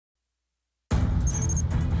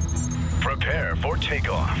Prepare for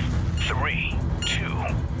takeoff. 3, 2,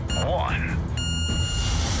 1.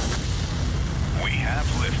 We have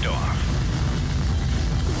liftoff.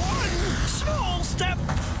 One small step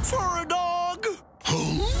for a dog.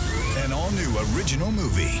 An all-new original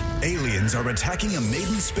movie. Aliens are attacking a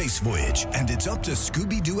maiden space voyage, and it's up to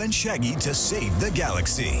Scooby-Doo and Shaggy to save the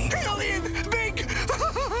galaxy. Alien, big.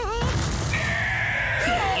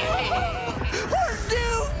 We're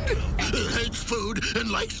doomed. He hates food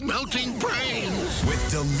and likes melting brains.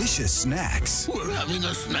 With delicious snacks. We're having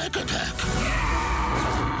a snack attack.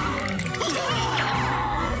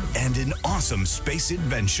 And an awesome space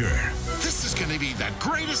adventure. This is going to be the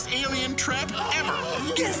greatest alien trip ever.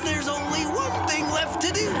 Guess there's only one thing left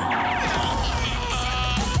to do.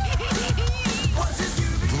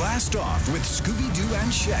 Blast off with Scooby-Doo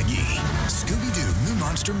and Shaggy. Scooby-Doo New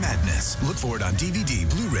Monster Madness. Look for it on DVD,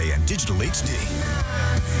 Blu-ray, and digital HD.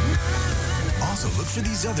 Also, look for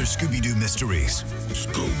these other Scooby-Doo mysteries.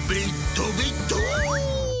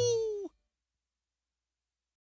 Scooby-Dooby-Doo!